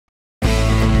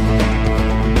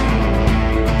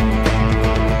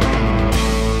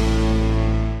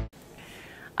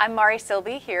I'm Mari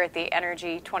Silby here at the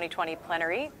Energy 2020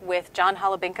 Plenary with John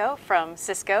Holobinko from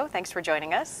Cisco. Thanks for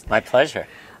joining us. My pleasure.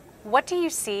 What do you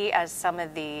see as some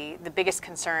of the biggest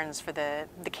concerns for the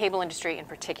cable industry in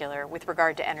particular with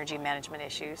regard to energy management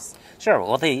issues? Sure.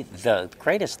 Well, the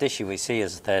greatest issue we see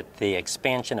is that the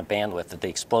expansion of bandwidth at the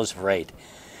explosive rate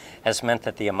has meant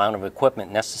that the amount of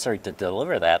equipment necessary to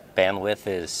deliver that bandwidth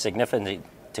is significant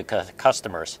to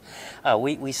customers.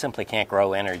 We simply can't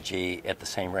grow energy at the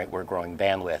same rate we're growing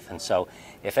bandwidth. And so,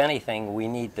 if anything, we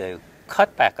need to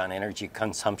cut back on energy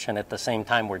consumption at the same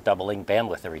time we're doubling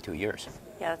bandwidth every 2 years.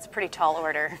 Yeah, that's a pretty tall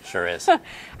order. Sure is.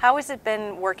 How has it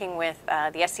been working with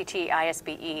the SCT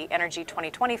ISBE Energy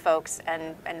 2020 folks,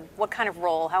 and what kind of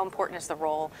role, how important is the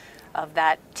role of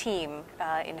that team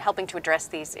in helping to address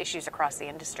these issues across the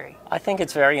industry? I think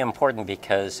it's very important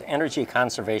because energy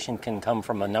conservation can come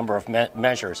from a number of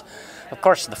measures. Of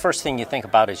course, the first thing you think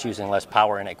about is using less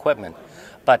power and equipment.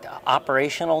 But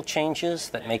operational changes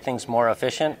that make things more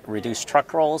efficient, reduce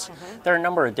truck rolls, there are a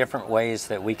number of different ways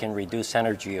that we can reduce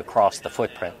energy across the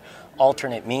footprint.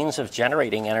 Alternate means of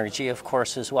generating energy, of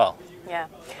course, as well. Yeah.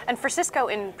 And for Cisco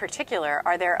in particular,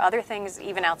 are there other things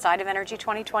even outside of Energy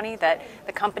 2020 that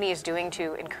the company is doing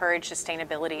to encourage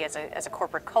sustainability as a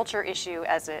corporate culture issue,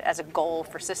 as a goal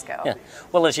for Cisco? Yeah.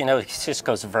 Well, as you know,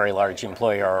 Cisco is a very large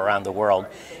employer around the world.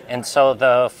 And so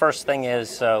the first thing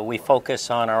is we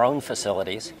focus on our own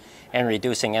facilities and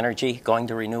reducing energy, going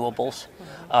to renewables,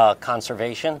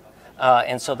 conservation.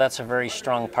 And so that's a very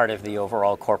strong part of the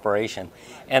overall corporation.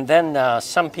 And then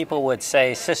some people would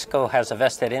say Cisco has a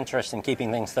vested interest in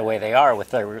keeping things the way they are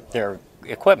with their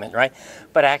equipment, right?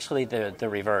 But actually the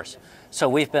reverse. So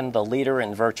we've been the leader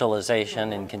in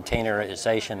virtualization and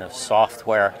containerization of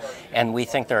software, and we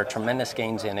think there are tremendous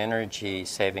gains in energy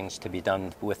savings to be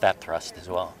done with that thrust as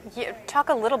well. Yeah, talk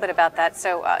a little bit about that.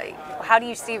 So how do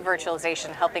you see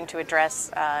virtualization helping to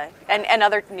address, and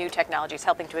other new technologies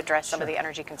helping to address some of the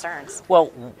energy concerns?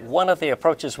 Well, one of the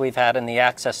approaches we've had in the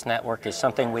access network is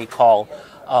something we call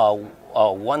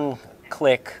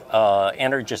one-click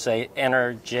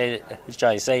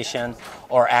energization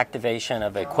or activation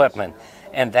of equipment.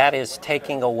 And that is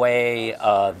taking away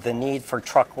the need for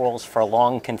truck rolls for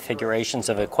long configurations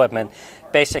of equipment,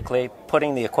 basically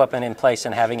putting the equipment in place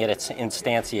and having it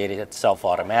instantiate itself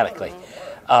automatically.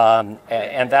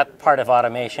 And that part of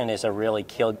automation is a really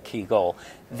key goal.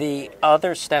 The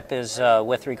other step is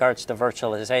with regards to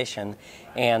virtualization,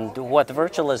 and what the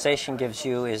virtualization gives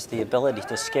you is the ability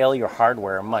to scale your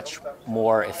hardware much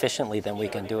more efficiently than we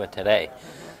can do it today.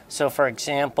 So for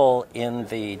example, in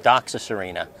the DOCSIS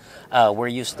arena, we're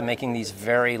used to making these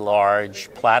very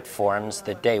large platforms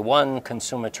that day one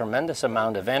consume a tremendous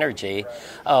amount of energy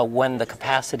when the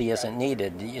capacity isn't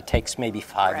needed. It takes maybe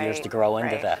 5 years to grow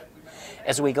into that.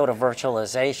 As we go to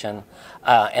virtualization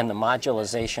and the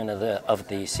modularization of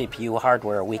the CPU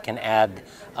hardware, we can add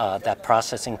that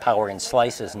processing power in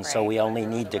slices, and so we only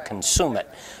need to consume it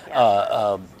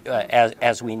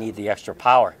as we need the extra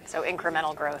power. So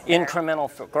incremental growth. There.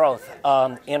 Incremental growth.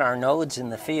 In our nodes in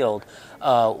the field,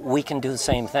 we can do the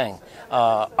same thing.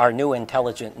 Our new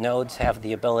intelligent nodes have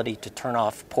the ability to turn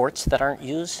off ports that aren't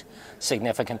used,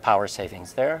 significant power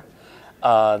savings there.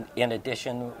 In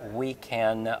addition, we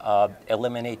can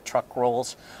eliminate truck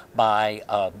rolls by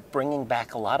bringing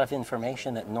back a lot of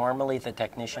information that normally the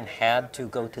technician had to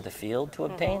go to the field to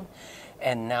obtain,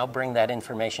 and now bring that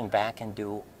information back and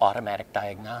do automatic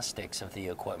diagnostics of the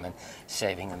equipment,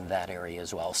 saving them that area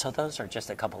as well. So those are just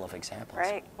a couple of examples.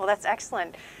 Right. Well, that's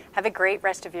excellent. Have a great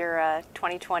rest of your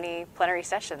 2020 plenary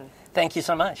session. Thank you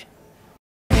so much.